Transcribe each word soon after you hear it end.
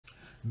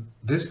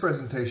This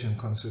presentation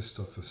consists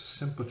of a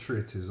simple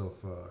treatise of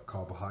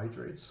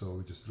carbohydrates. So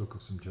we just look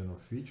at some general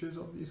features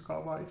of these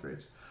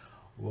carbohydrates.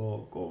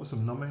 We'll go over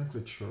some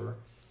nomenclature,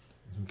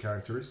 some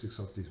characteristics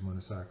of these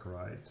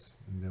monosaccharides,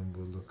 and then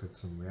we'll look at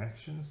some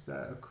reactions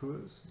that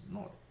occurs,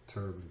 not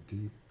terribly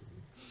deep,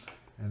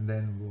 and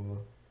then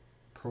we'll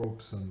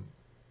probe some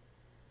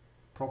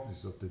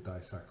properties of the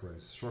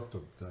disaccharides, structure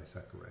of the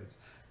disaccharides,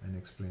 and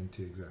explain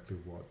to you exactly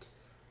what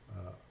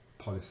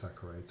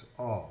polysaccharides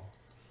are.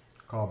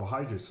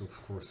 Carbohydrates,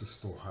 of course, are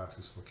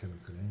storehouses for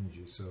chemical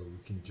energy, so we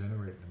can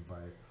generate them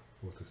by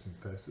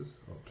photosynthesis,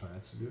 or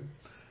plants do,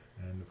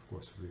 and of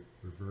course we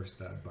reverse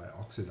that by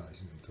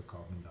oxidizing them to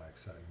carbon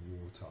dioxide and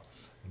water,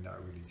 and that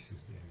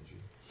releases the energy.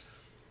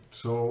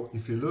 So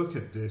if you look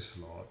at this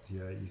lot,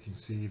 yeah, you can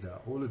see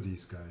that all of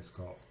these guys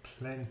got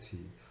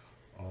plenty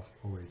of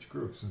OH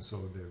groups, and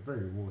so they're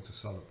very water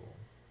soluble,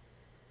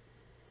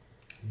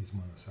 these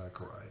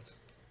monosaccharides,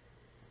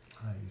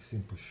 these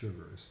simple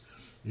sugars.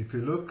 If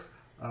you look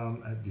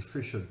at the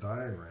Fisher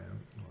diagram,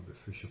 or the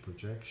Fisher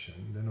projection,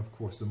 then of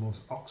course the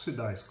most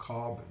oxidized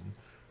carbon,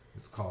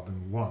 it's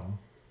carbon 1,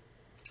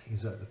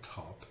 is at the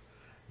top,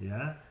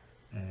 yeah,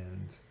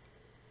 and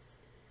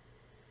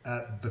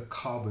at the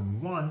carbon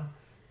 1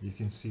 you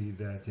can see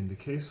that in the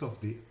case of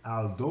the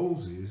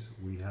aldoses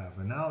we have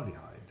an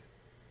aldehyde,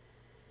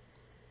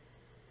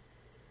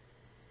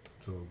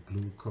 so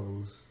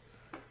glucose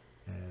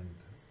and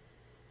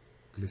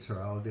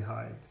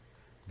glyceraldehyde,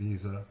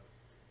 these are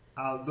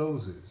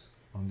aldoses.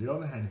 On the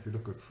other hand, if you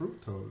look at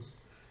fructose,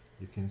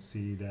 you can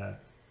see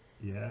that,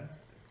 yeah,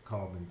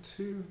 carbon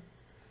 2,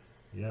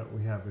 yeah,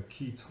 we have a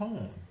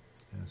ketone,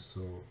 and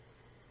so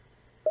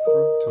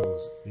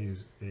fructose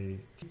is a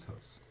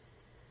ketose.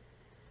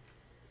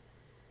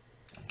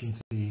 You can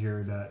see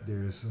here that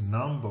there's a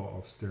number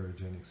of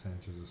stereogenic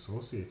centers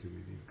associated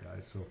with these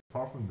guys. So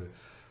apart from the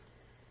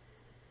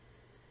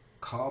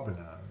carbonyl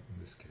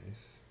in this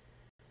case,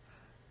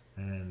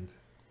 and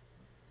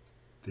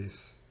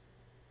this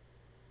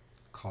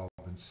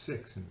carbon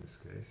 6 in this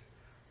case,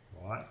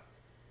 right?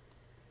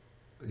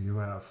 You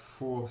have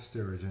 4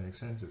 stereogenic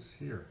centers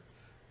here,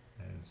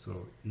 and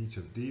so each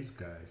of these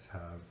guys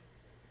have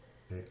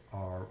a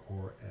R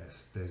or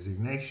S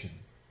designation.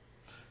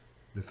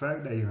 The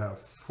fact that you have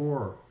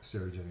 4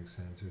 stereogenic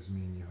centers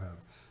means you have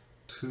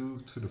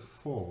 2 to the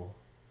 4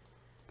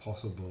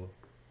 possible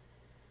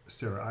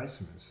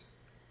stereoisomers,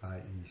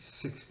 i.e.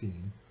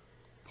 16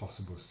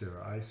 possible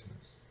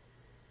stereoisomers.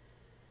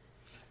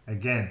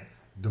 Again,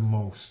 the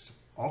most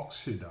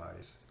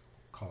oxidized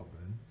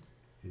carbon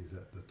is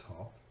at the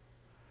top,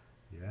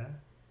 yeah,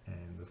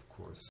 and of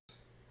course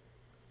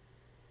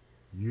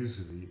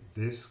usually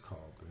this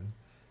carbon,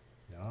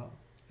 yeah,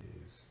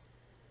 is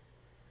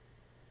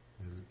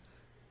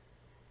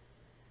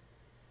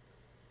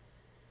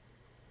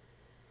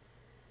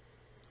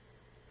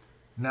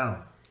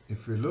now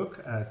if we look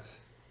at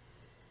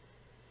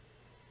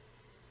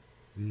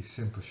these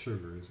simple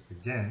sugars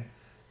again,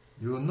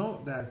 you will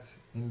note that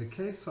in the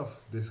case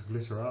of this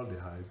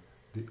glyceraldehyde,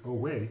 the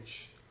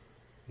OH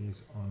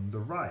is on the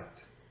right.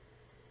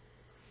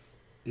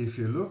 If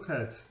you look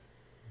at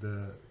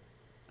the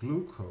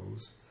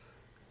glucose,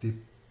 the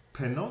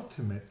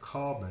penultimate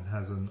carbon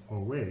has an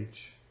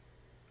OH,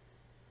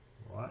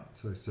 right?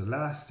 So it's the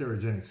last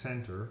stereogenic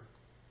center,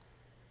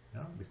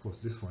 yeah, because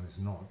this one is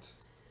not,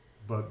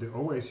 but the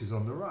OH is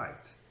on the right.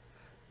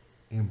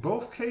 In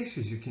both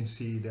cases, you can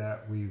see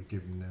that we've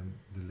given them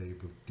the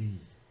label D.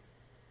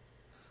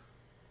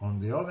 On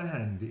the other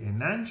hand, the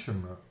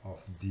enantiomer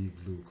of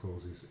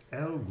D-glucose is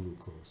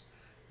L-glucose,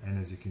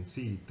 and as you can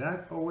see,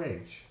 that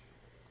OH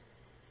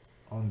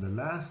on the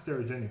last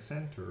stereogenic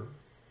center,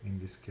 in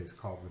this case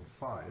carbon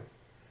 5,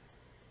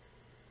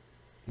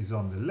 is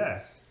on the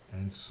left,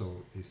 and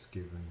so it's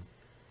given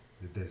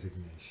the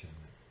designation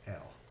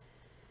L.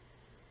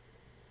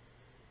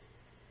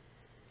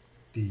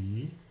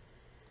 D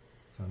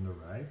is on the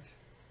right.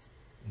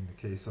 In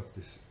the case of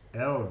this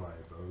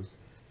L-ribose,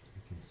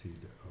 you can see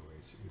the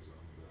OH is on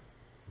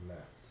the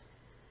left.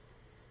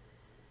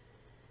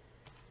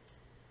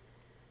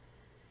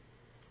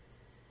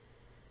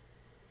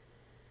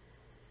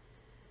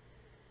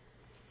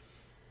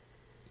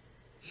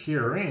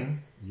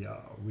 Herein, yeah,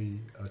 we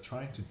are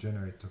trying to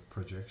generate a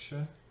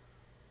projection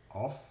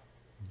of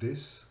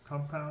this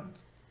compound,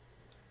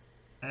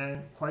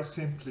 and quite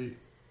simply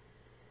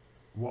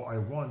what I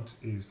want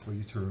is for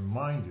you to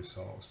remind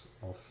yourselves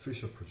of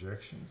Fisher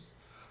projections.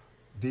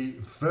 The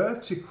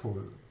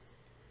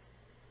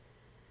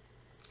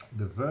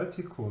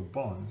vertical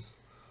bonds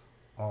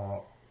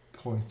are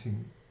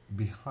pointing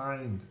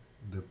behind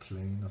the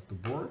plane of the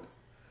board,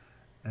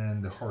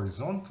 and the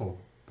horizontal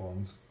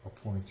bonds are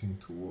pointing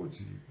towards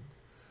you.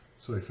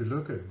 So if you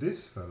look at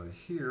this fella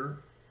here,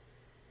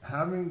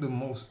 having the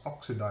most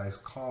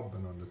oxidized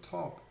carbon on the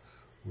top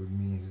would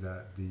mean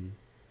that the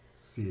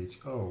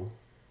CHO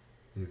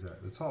is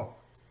at the top.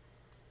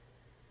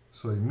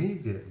 So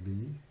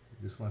immediately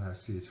this one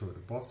has CHO at the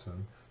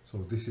bottom, so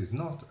this is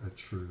not a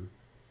true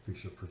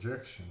Fisher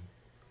projection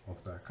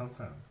of that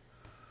compound.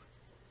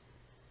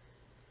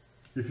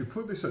 If you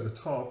put this at the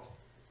top,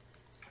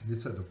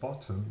 this at the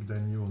bottom,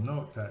 then you'll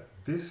note that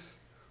this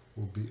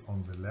will be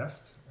on the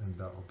left and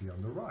that will be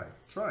on the right.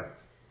 Try it.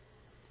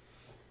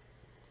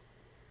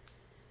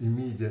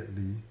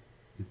 Immediately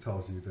it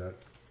tells you that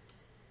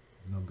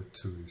number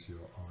 2 is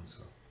your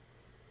answer.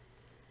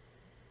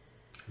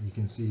 You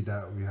can see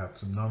that we have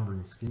some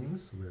numbering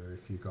schemes where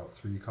if you got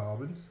 3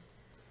 carbons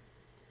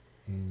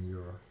in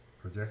your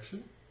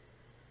projection,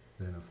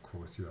 then of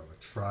course you have a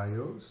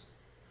triose.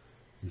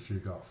 If you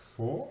got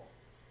 4,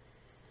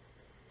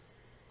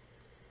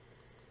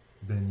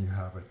 then you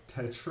have a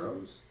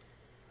tetrose.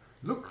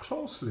 Look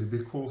closely,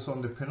 because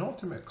on the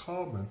penultimate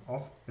carbon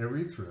of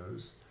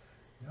erythros,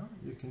 yeah,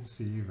 you can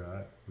see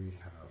that we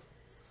have,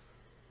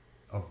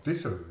 of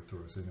this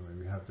erythros anyway,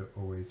 we have the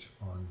OH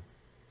on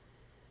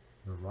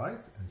the right,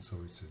 and so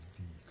it's a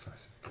D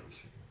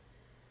classification.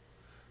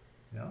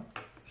 Yeah,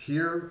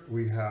 here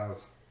we have,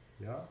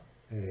 yeah,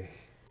 a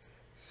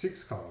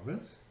 6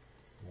 carbons,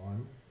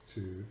 1,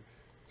 2,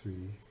 3,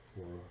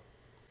 4,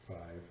 5,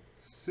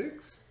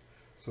 6.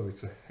 So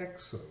it's a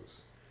hexose,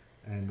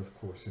 and of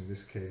course in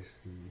this case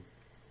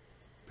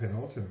the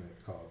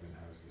penultimate carbon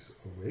has this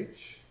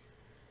OH,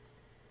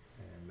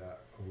 and that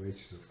OH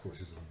is of course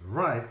is on the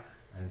right,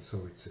 and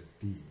so it's a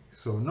D.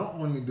 So not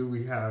only do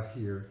we have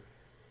here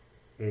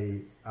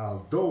a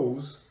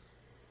aldose,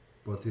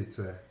 but it's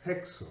a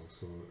hexose,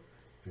 so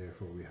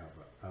therefore we have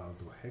an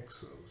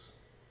aldohexose.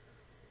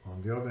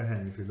 On the other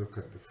hand, if you look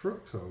at the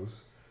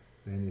fructose,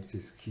 then it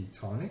is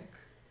ketonic,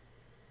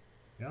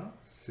 yeah,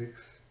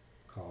 6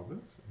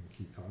 carbons and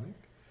ketonic,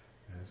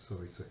 and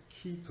so it's a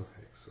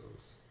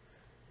ketohexose.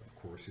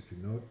 Of course, if you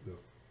note, the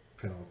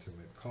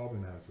penultimate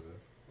carbon has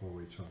a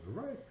OH on the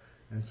right,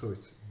 and so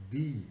it's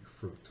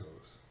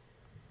D-fructose.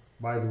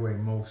 By the way,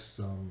 most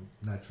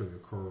naturally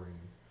occurring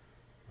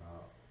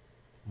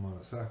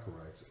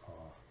monosaccharides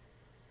are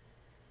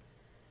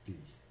D.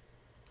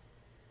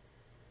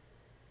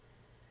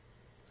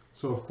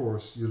 So of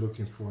course you're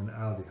looking for an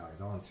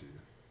aldehyde, aren't you?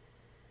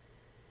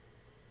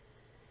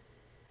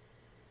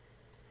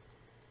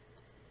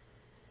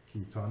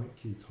 Ketonic,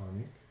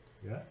 ketonic,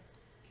 yeah,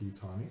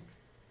 ketonic.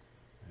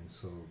 And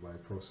so by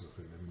process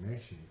of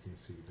elimination, you can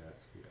see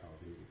that's the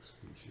aldehydic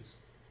species.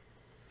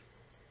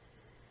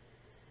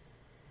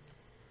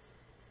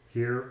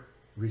 Here,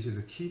 which is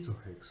a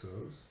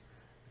ketohexose,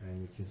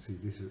 and you can see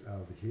this is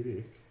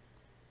aldehydic,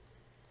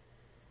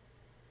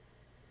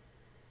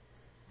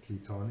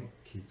 ketonic,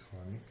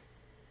 ketonic,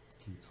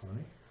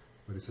 ketonic,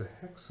 but it's a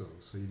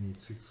hexose, so you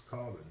need 6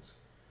 carbons.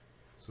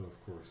 So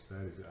of course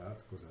that is out,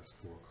 because that's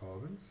 4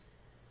 carbons.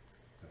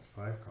 That's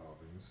 5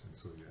 carbons, and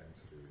so your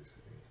answer there is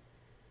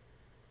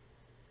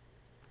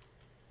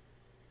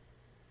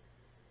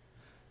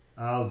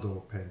A.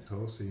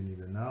 Aldopentose, so you need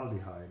an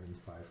aldehyde and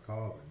 5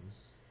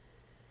 carbons.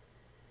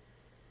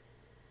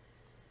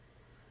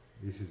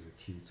 This is a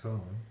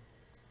ketone.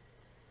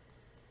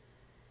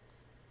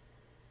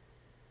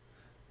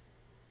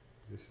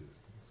 This is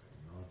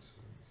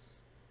nonsense.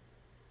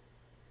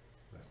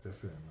 That's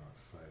definitely not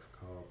 5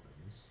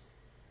 carbons,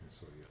 and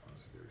so your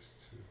answer there is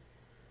 2.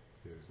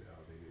 There's the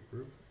aldehyde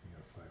group, and you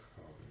have 5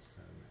 carbons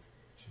kind of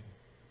chain.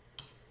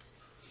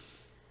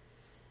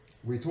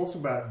 We talked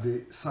about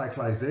the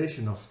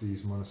cyclization of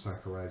these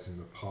monosaccharides in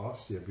the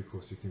past, yeah,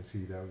 because you can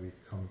see that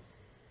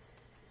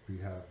we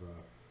have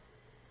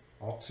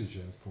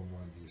oxygen from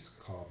one of these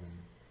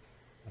carbon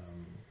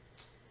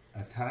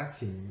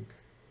attacking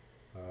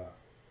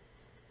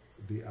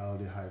the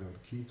aldehyde or the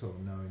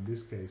ketone. Now in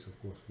this case,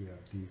 of course, we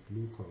have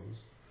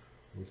D-glucose,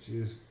 which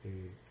is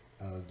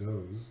a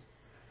aldose,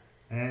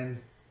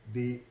 and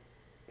the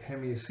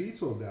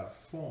hemiacetal that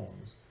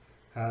forms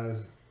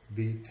has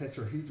the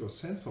tetrahedral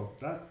center of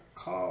that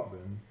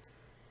carbon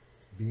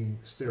being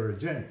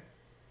stereogenic.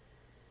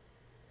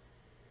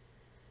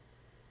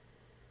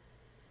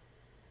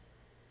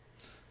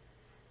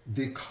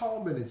 The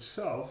carbon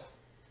itself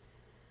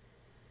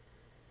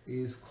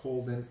is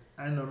called an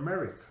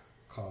anomeric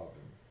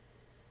carbon.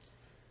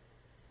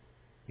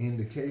 In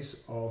the case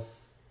of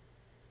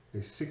a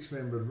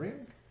 6-membered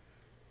ring,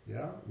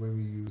 yeah, when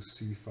we use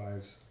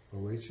C5's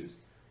OHs,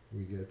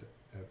 we get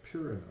a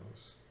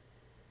pyranose.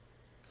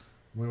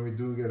 When we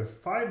do get a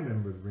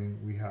 5-membered ring,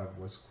 we have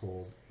what's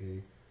called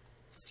a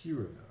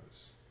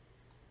furanose.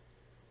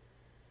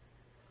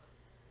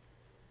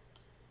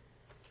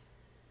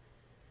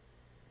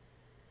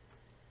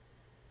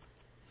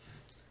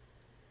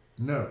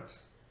 Note,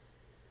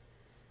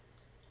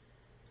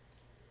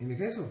 in the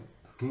case of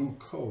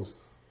glucose,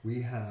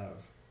 we have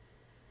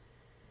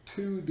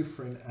 2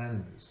 different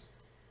anomers.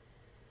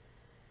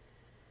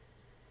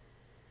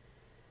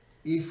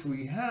 If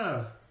we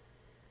have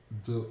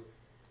the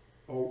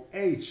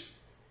OH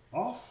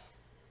of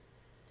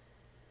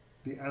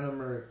the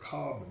anomeric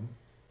carbon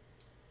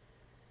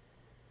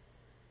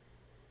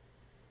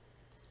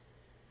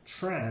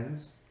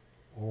trans,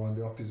 or on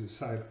the opposite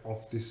side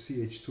of this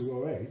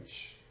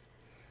CH2OH,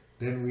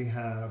 then we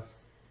have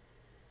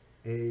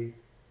a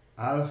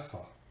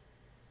alpha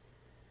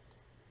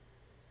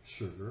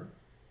sugar.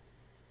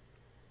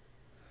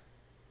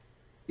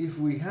 If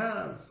we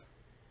have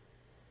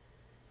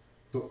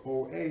the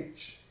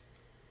OH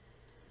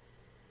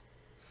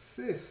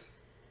cis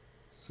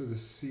to the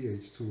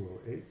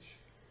CH2OH,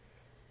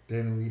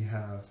 then we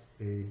have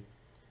a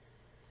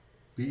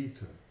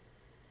beta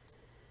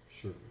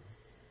sugar.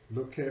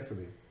 Look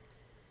carefully.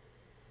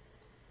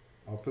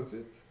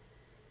 Opposite,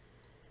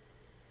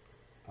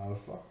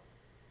 alpha.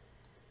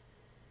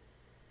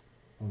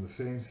 On the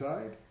same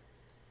side,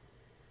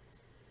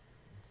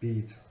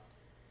 beta.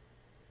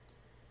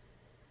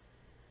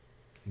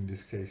 In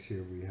this case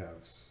here we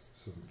have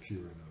some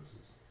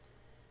furanoses.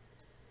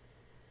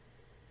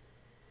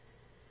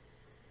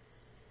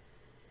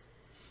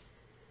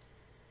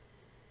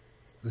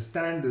 The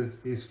standard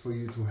is for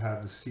you to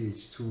have the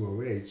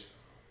CH2OH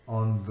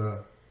on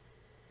the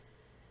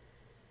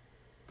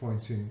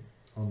pointing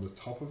on the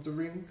top of the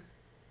ring.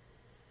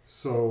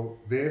 So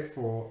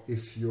therefore,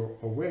 if your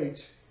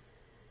OH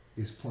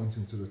is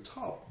pointing to the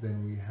top,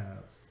 then we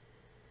have,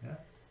 yeah,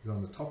 it's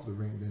on the top of the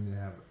ring, then you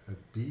have a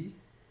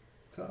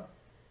beta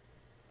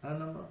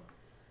anomer.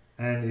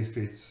 And if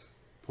it's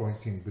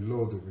pointing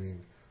below the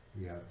ring,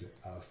 we have the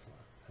alpha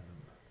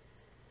anomer.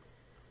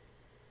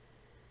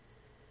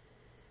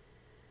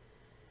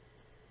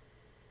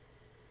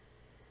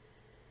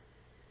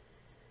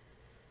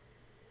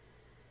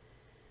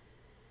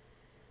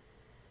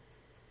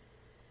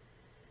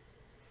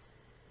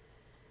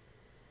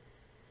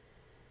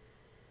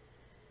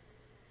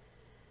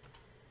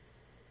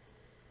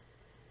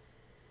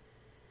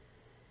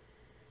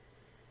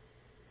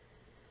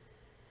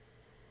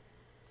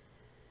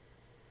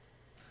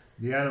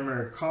 The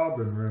anomeric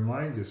carbon,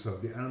 remind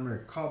yourself, the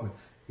anomeric carbon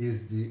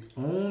is the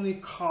only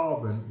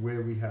carbon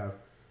where we have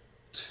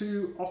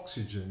two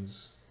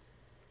oxygens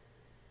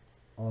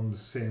on the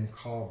same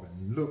carbon.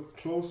 Look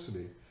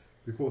closely,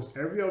 because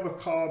every other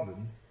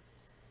carbon,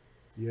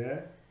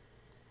 yeah,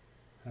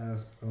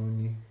 has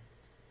only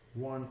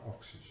one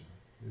oxygen.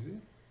 You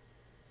see?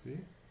 See?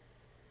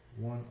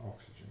 One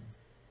oxygen.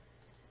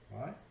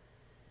 Right?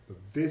 But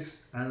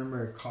this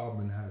anomeric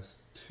carbon has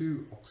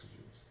two oxygens.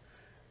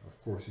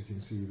 Of course, you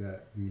can see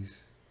that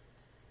these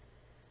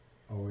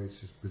OH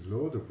is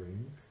below the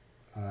ring,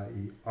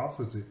 i.e.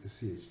 opposite the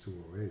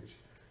CH2OH,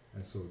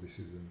 and so this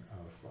is an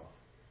alpha.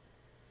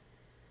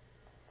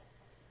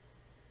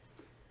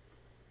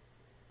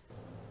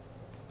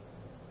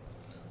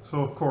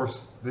 So of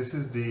course, this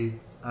is the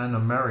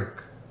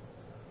anomeric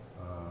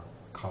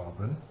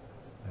carbon,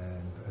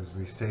 and as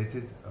we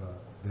stated,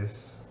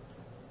 this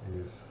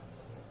is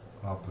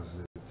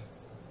opposite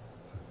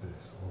to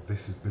this, or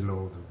this is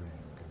below the ring.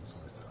 So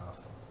it's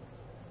alpha.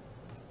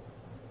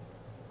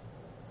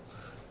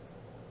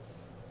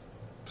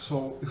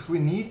 So if we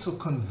need to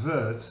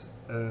convert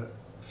a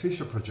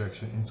Fisher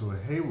projection into a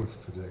Haworth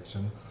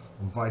projection,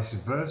 or vice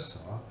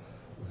versa,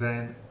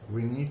 then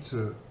we need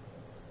to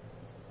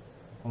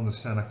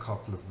understand a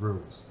couple of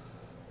rules.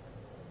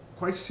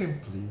 Quite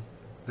simply,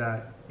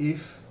 that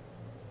if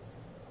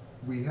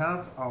we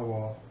have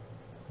our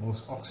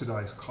most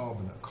oxidized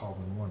carbon at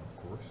carbon 1,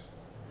 of course,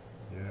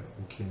 yeah,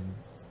 we can,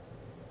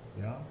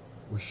 yeah,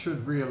 we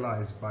should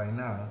realize by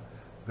now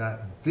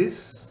that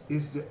this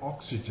is the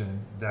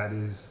oxygen that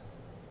is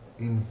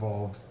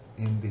involved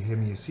in the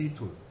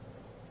hemiacetal.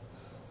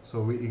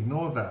 So we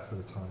ignore that for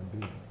the time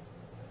being.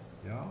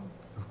 Yeah.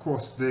 Of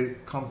course, the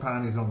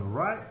compound is on the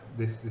right.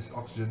 This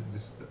oxygen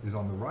is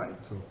on the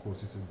right, so of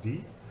course it's a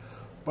D.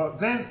 But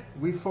then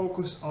we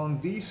focus on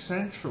these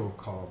central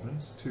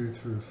carbons, 2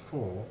 through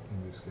 4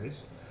 in this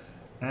case,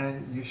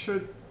 and you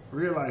should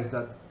realize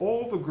that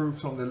all the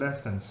groups on the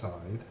left-hand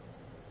side,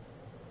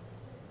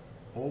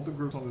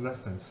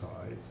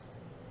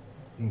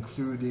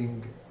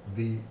 including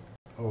the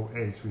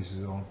OH, which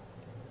is on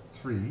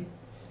 3,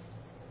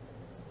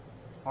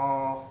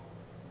 are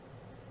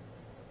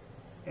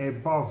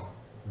above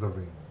the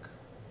ring.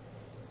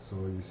 So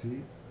you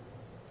see,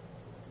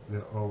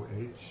 the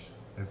OH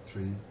at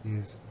 3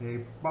 is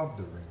above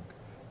the ring.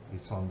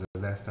 It's on the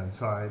left-hand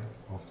side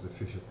of the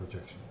Fisher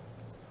projection.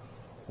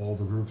 All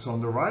the groups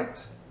on the right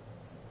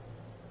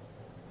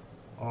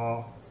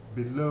are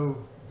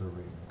below the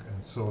ring.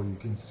 And so you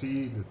can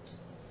see that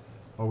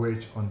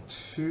OH on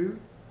 2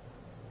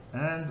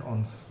 and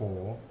on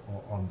 4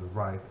 are on the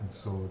right, and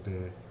so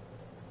they're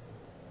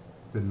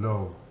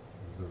below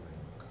the ring.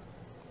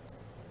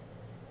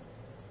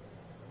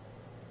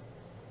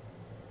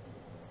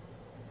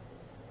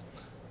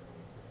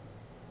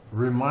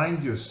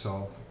 Remind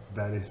yourself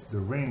that if the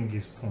ring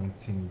is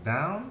pointing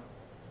down,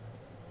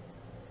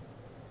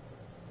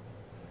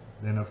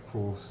 then of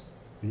course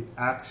the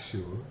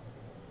axial,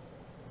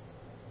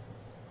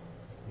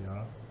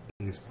 yeah,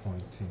 is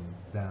pointing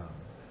down,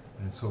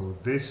 and so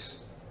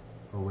this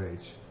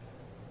OH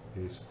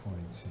is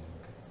pointing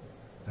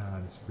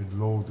down. It's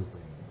below the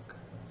ring,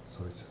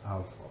 so it's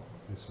alpha.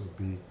 This will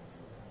be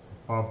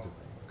above the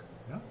ring.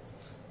 Yeah.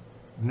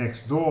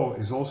 Next door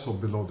is also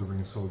below the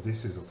ring, so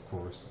this is of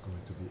course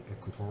going to be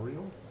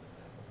equatorial.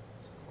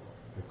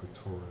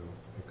 Equatorial.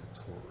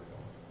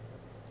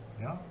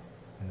 Yeah.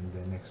 And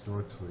then next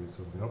door to it,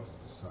 on the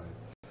opposite side,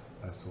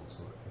 that's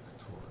also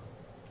equatorial.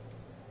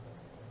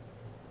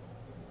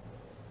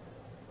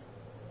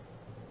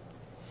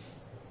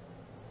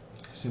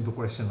 Simple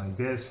question like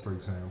this, for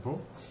example,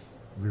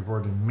 we've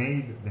already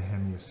made the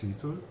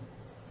hemiacetal.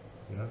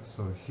 Yeah,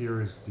 so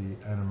here is the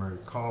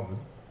anomeric carbon.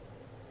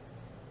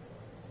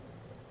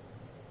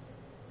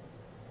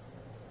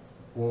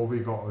 All we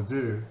got to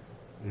do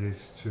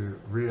is to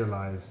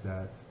realize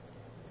that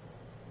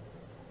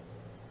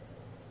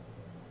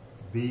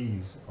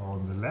these are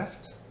on the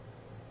left,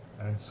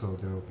 and so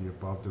they will be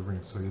above the ring.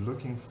 So you're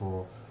looking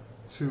for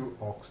two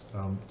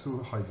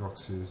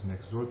hydroxys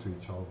next door to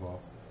each other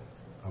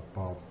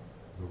above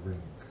the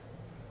ring.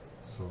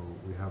 So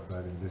we have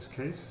that in this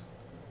case,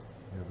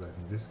 we have that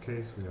in this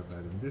case, we have that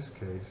in this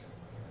case.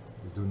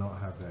 We do not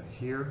have that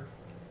here,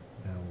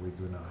 and we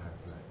do not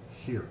have that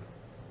here.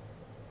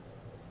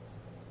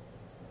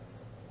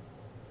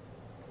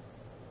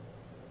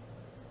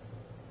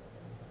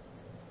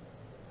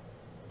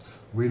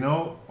 We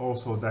know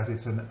also that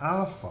it's an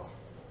alpha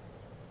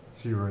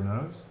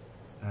furanose,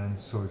 and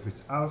so if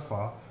it's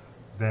alpha,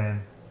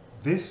 then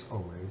this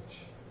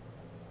OH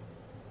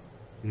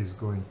is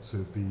going to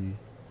be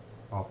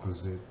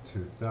opposite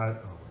to that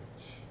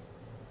OH.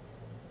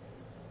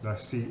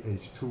 That's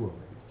CH2OH.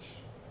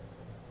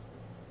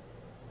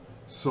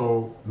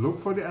 So look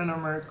for the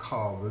anomeric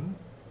carbon,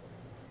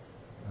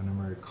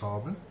 anomeric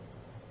carbon,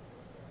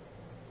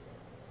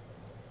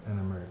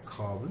 anomeric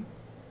carbon,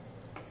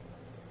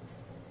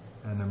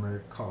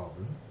 anomeric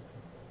carbon,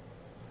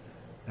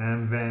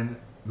 and then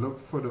look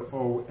for the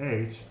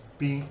OH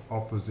being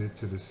opposite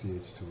to the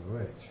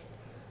CH2OH.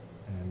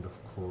 And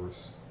of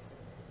course,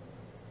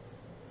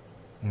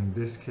 in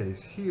this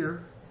case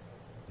here,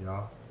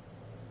 yeah,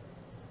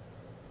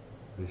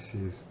 this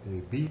is a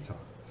beta,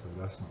 so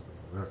that's not going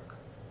to work.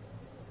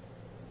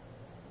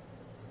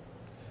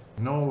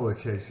 In all the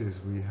cases,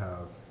 we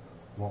have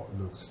what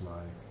looks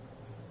like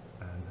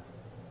an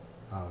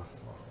alpha.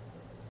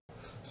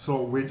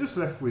 So we're just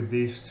left with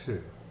these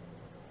two.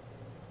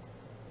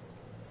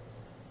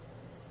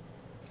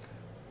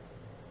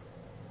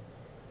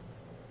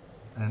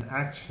 And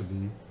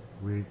actually,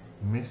 we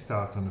missed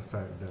out on the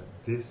fact that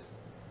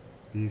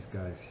these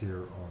guys here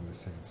are on the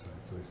same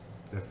side, so it's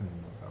definitely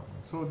not that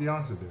one. So the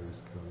answer there is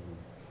going to be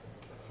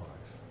 5.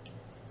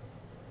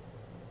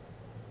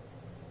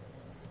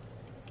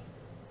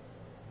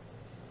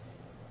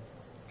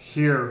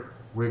 Here,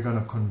 we're going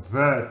to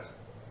convert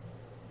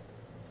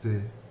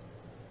the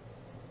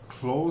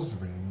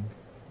closed ring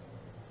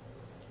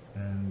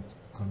and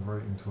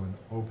convert it into an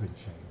open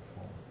chain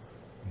form,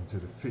 into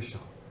the fissure.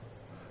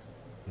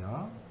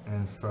 Yeah,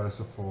 and first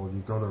of all,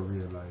 you got to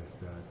realize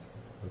that,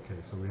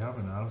 okay, so we have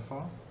an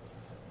alpha,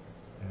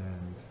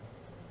 and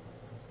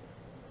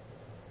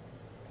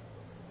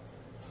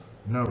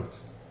note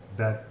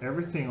that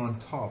everything on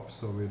top,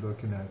 so we're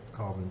looking at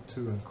carbon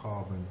 2 and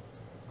carbon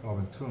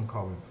 2 and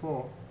carbon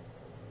 4,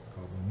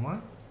 carbon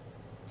 1,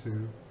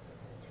 2,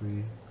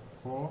 3,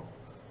 4,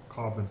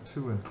 carbon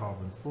 2 and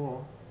carbon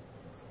 4,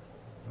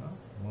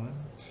 1,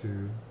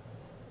 2,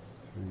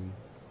 3,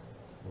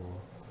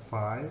 4,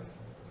 5.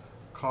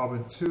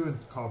 Carbon 2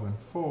 and carbon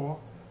 4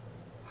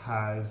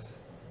 has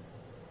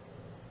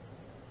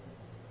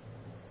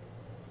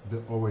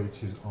the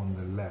OHs on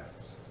the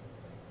left.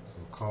 So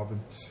carbon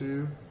 2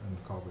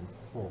 and carbon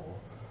 4,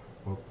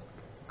 but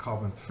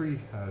carbon 3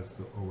 has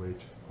the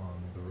OH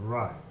on the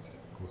right,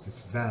 because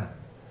it's down.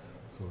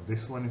 So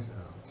this one is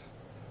out.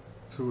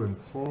 2 and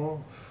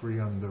 4, 3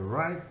 on the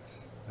right,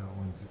 that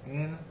one's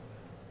in.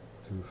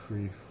 2,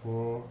 3,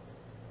 4,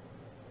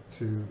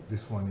 2,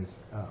 this one is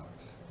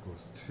out,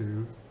 goes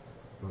 2,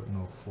 but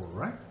no 4,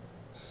 right?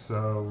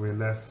 So we're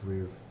left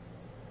with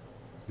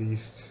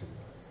these two.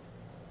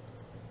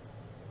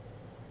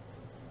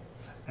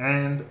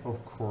 And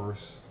of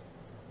course,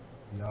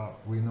 yeah,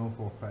 we know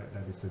for a fact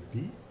that it's a D.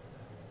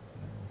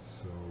 And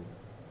so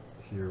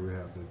here we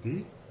have the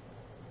D.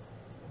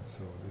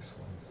 So this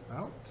one's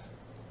out.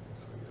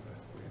 So you're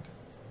left with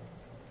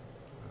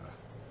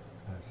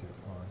as your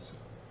answer.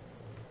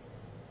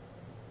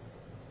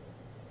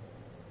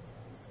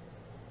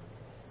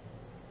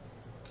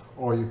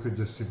 Or you could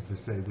just simply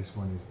say this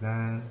one is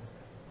down.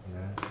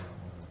 Yeah, that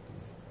one would be.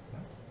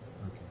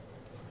 Yeah? Okay.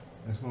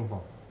 Let's move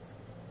on.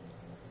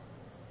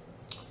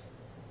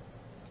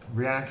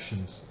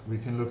 Reactions. We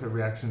can look at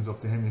reactions of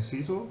the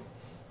hemiacetal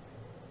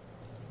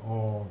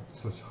or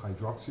such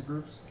hydroxy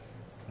groups,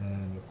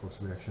 and of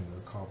course reaction of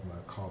the carbon by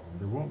carbon.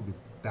 They won't be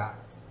that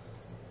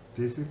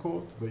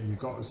difficult, but you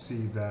got to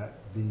see that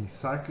the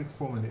cyclic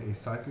form and the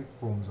acyclic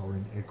forms are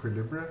in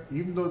equilibrium.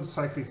 Even though the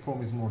cyclic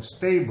form is more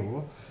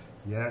stable,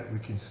 yeah,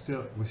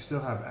 we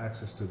still have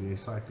access to the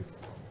acyclic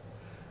form.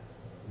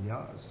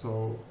 Yeah,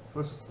 so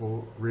first of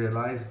all,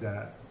 realize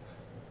that,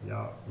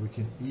 yeah, we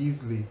can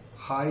easily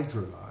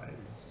hydrolyze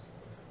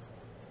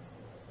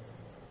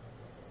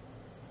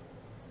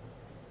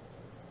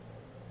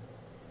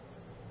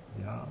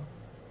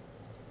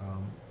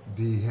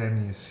the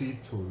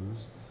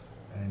hemiacetals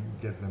and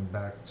get them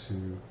back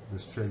to the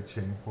straight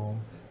chain form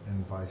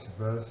and vice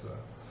versa.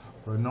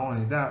 But not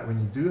only that, when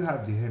you do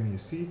have the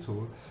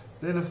hemiacetal,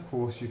 then of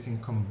course you can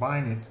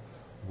combine it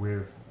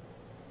with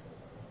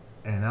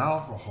an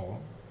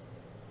alcohol,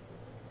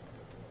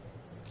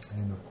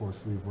 And of course,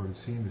 we've already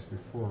seen this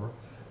before,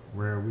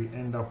 where we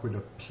end up with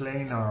a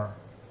planar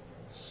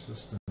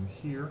system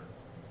here.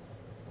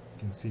 You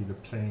can see the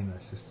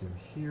planar system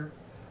here.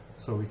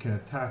 So we can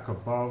attack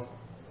above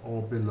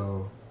or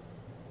below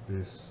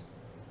this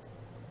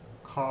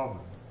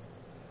carbon.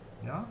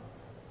 Yeah?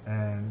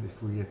 And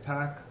if we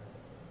attack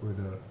with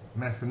a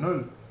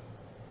methanol,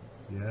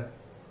 yeah,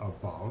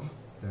 above,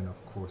 then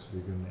of course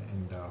we're going to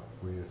end up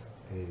with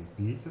a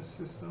beta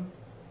system.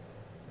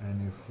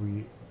 And if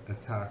we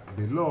attack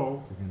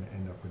below, we're going to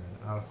end up with an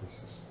alpha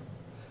system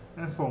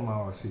and form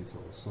our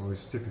acetals. So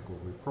it's typical.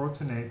 We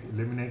protonate,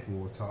 eliminate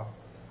water,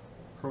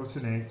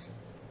 protonate,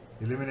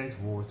 eliminate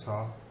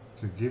water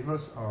to give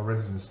us our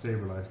resonance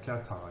stabilized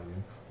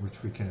cation,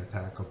 which we can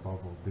attack above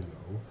or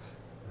below,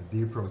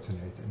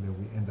 deprotonate, and then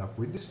we end up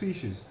with the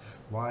species,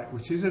 right,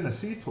 which is an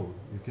acetal.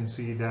 You can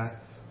see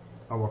that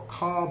our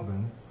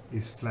carbon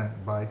is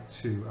flanked by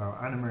two, our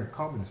anomeric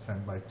carbon is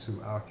flanked by two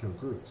alkyl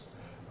groups,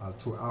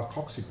 two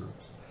alkoxy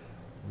groups.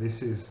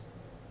 This is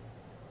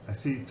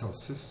acetal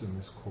system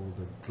is called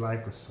a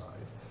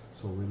glycoside.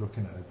 So we're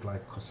looking at a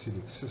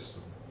glycosidic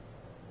system.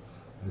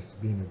 This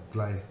being a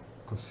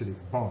glycosidic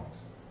bond.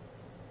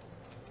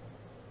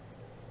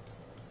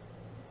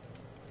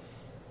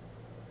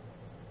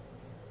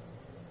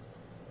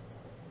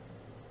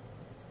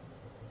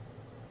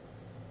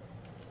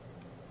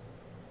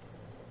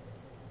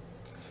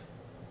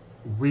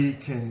 We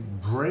can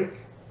break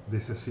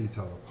this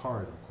acetal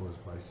apart, of course,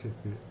 by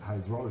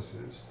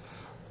hydrolysis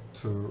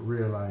to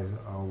realize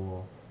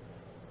our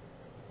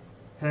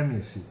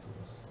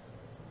hemiacetals,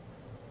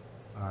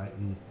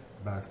 i.e.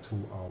 back to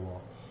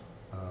our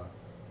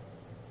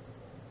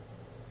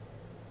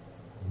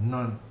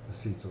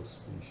non-acetal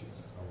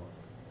species,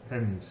 our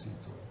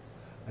hemiacetal.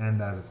 And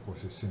that, of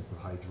course, is simple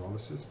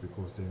hydrolysis,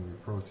 because then we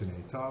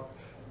protonate up,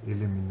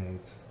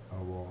 eliminate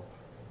our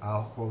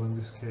alcohol in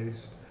this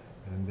case,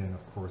 and then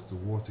of course the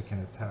water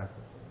can attack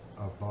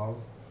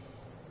above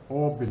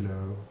or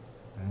below,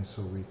 and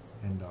so we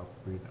end up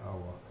with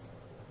our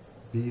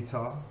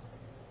beta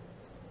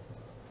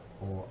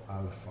or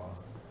alpha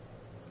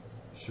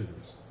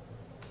sugars.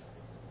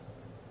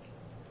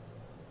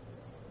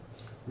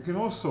 We can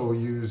also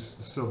use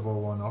silver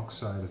 1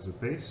 oxide as a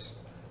base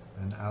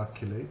and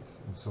alkylate,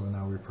 and so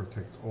now we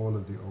protect all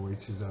of the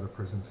OHs that are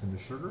present in the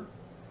sugar.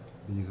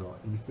 These are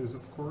ethers,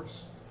 of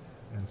course,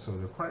 and so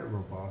they're quite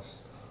robust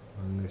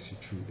unless you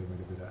treat them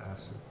with a bit of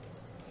acid.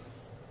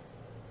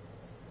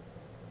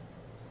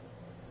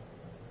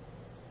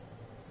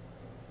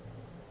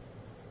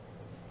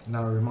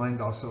 Now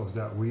remind ourselves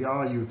that we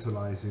are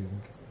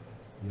utilizing,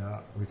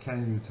 we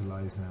can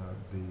utilize now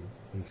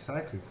the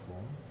acyclic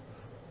form.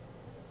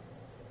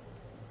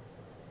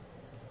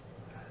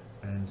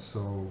 And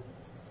so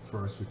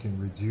first we can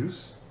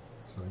reduce,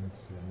 so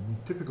in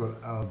typical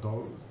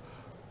aldol,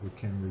 we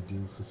can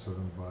reduce with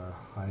sodium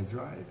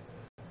bihydride.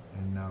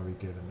 And now we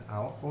get an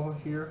alcohol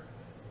here,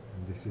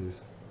 and this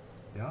is,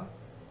 we got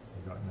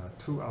now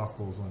 2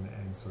 alcohols on the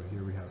end, so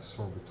here we have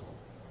sorbitol,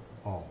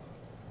 all.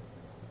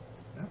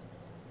 Yeah?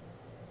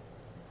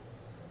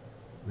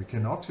 We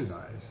can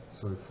oxidize,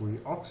 so if we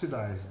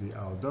oxidize the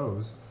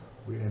aldose,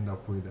 we end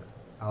up with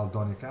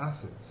aldonic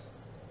acids.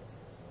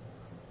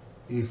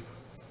 If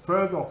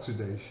further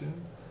oxidation,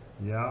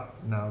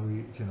 now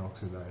we can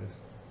oxidize,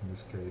 in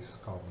this case,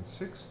 carbon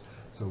 6,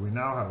 so we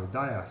now have a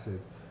diacid,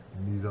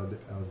 and these are the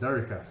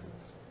alderic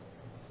acids.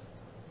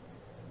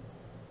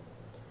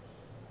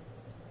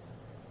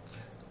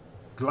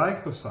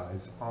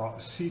 Glycosides are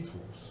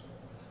acetals.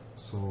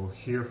 So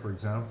here, for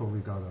example, we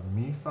got a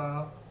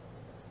methyl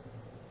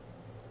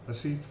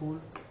acetal,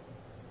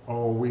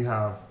 or we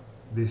have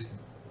this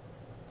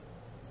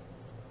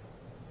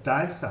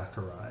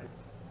disaccharide.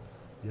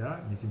 Yeah,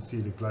 and you can see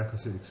the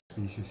glycosidic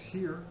species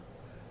here.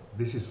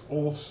 This is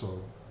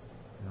also,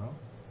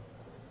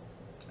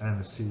 an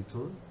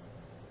acetal.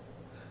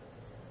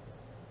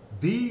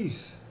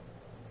 These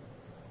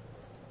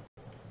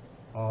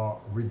are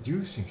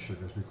reducing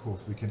sugars because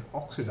we can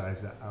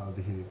oxidize the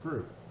aldehyde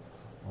group,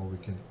 or we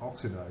can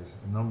oxidize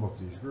a number of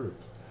these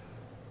groups.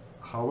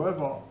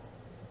 However,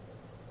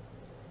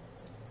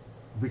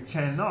 we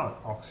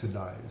cannot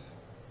oxidize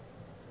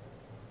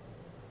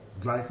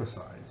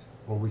glycosides,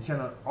 or we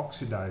cannot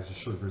oxidize the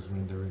sugars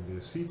when they're in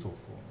the acetal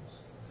forms.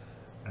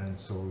 And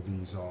so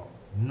these are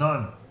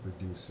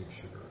non-reducing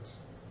sugars.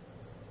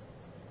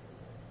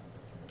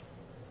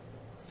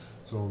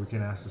 So we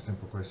can ask a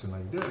simple question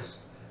like this,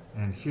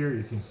 and here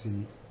you can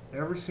see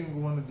every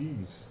single one of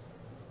these,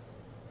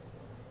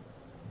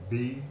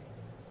 B,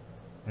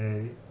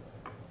 A,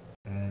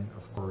 and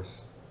of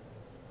course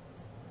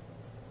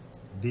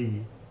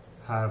D,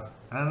 have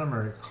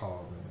anomeric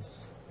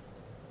carbons,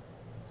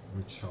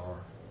 which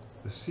are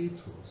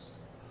acetals.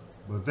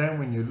 But then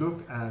when you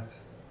look at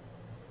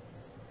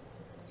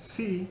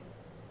C,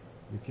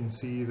 you can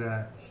see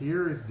that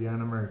here is the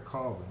anomeric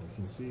carbon. You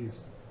can see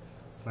it's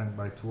flanked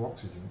by 2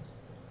 oxygens.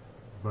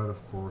 But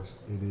of course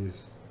it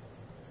is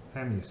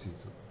hemiacetal.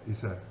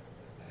 It's a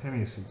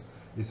hemiacetal.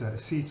 It's an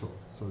acetal.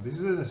 So this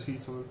is an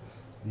acetal.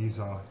 These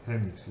are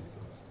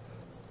hemiacetals.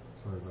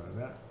 Sorry about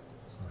that.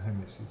 So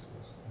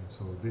hemiacetals. And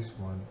so this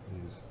one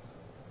is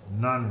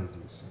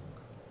non-reducing.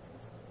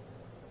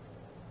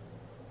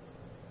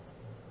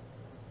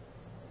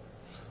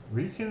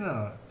 We can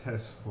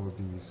test for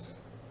these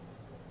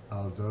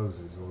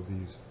aldoses or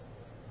these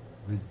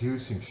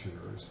reducing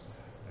sugars,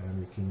 and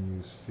we can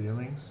use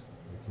feelings,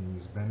 we can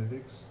use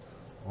Benedict's,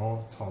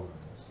 or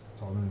tolerance.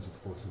 Tolerance,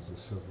 of course, is a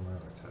silver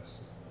mirror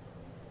test.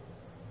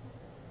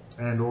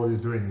 And all you're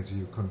doing is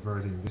you're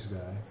converting this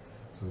guy.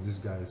 So this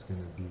guy is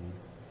going to be,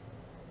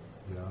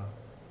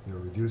 your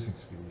reducing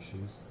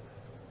species,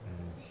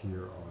 and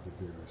here are the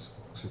various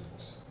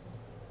oxidants.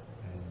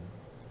 And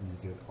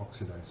you get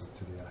oxidized up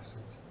to the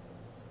acid.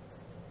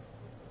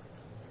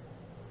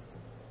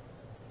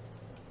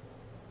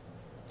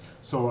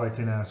 So I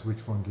can ask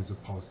which one gives a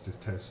positive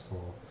test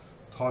for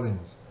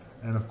Tollens.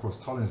 And of course,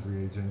 Tollens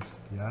reagent,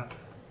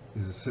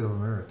 is a silver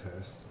mirror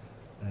test.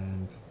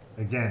 And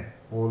again,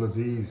 all of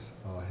these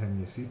are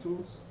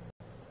hemiacetals.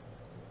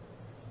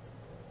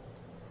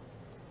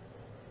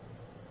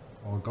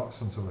 Or got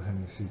some sort of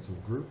hemiacetal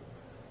group,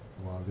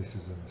 while this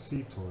is an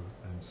acetal,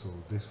 and so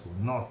this will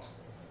not,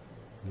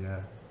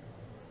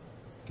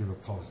 give a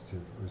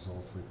positive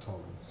result with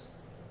Tollens.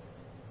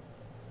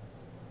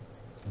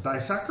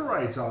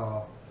 Disaccharides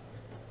are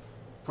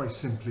quite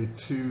simply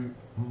two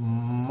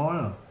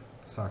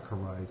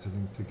monosaccharides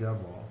linked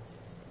together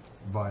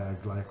via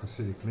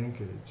glycosidic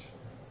linkage.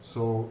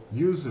 So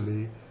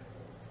usually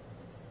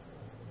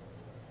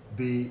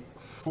the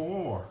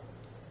 4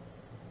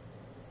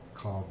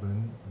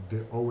 carbon,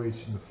 the OH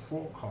and the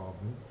 4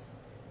 carbon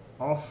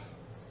of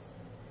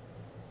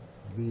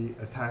the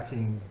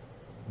attacking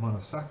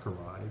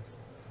monosaccharide,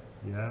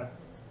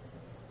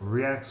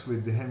 reacts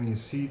with the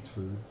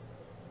hemiacetal,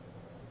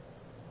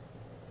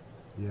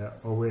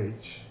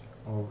 OH,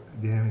 or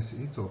the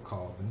hemiacetal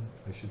carbon,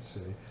 I should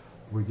say,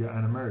 with your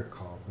anomeric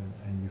carbon,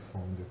 and you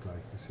form the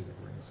glycosidic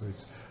ring. So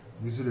it's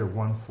usually a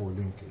 1,4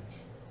 linkage.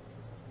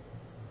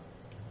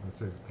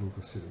 That's a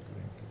glucosidic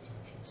linkage, I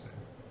should say.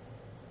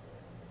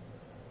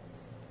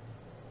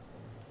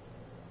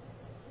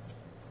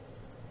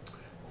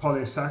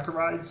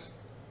 Polysaccharides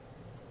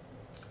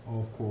are,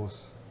 of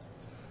course,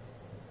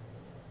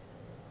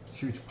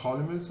 huge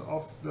polymers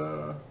of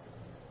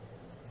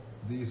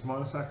these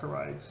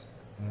monosaccharides.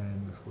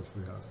 And of course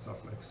we have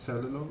stuff like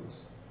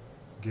cellulose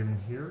given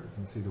here. You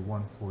can see the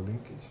 1,4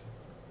 linkage,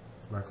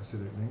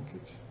 glycosidic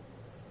linkage.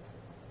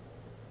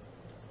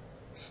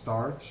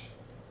 Starch,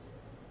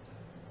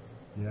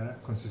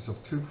 consists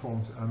of 2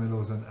 forms,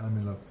 amylose and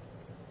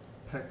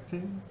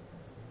amylopectin.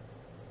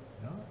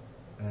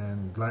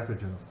 And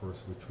glycogen, of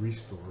course, which we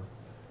store,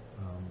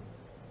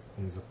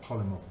 is a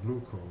polymer of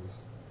glucose,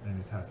 and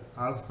it has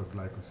alpha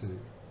glycosidic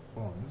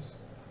bonds.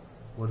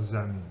 What does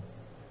that mean?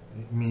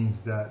 It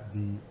means that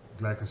the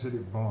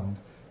glycosidic bond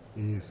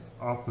is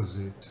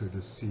opposite to the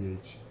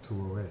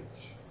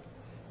CH2OH.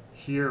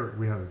 Here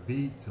we have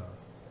beta.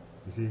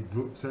 You see,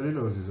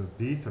 cellulose is a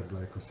beta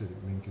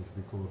glycosidic linkage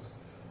because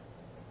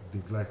the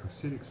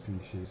glycosidic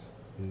species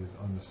is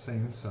on the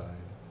same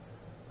side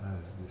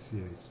as the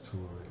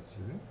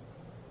CH2OH.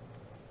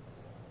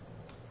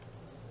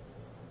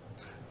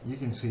 You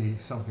can see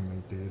something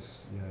like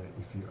this.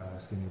 If you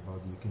ask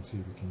anybody, you can see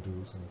we can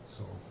do some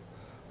sort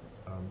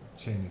of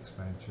chain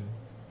expansion.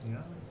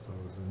 So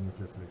there's a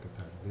nucleophilic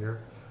attack there,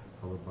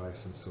 followed by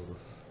some sort of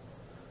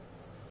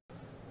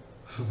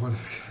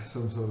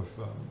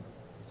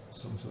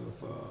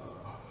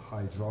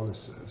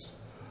hydrolysis,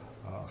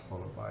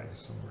 followed by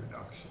some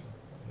reduction.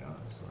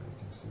 So you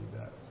can see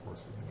that. Of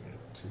course, we're going to get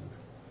 2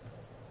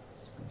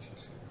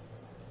 species here.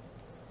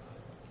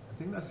 I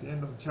think that's the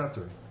end of the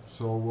chapter.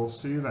 So we'll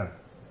see you then.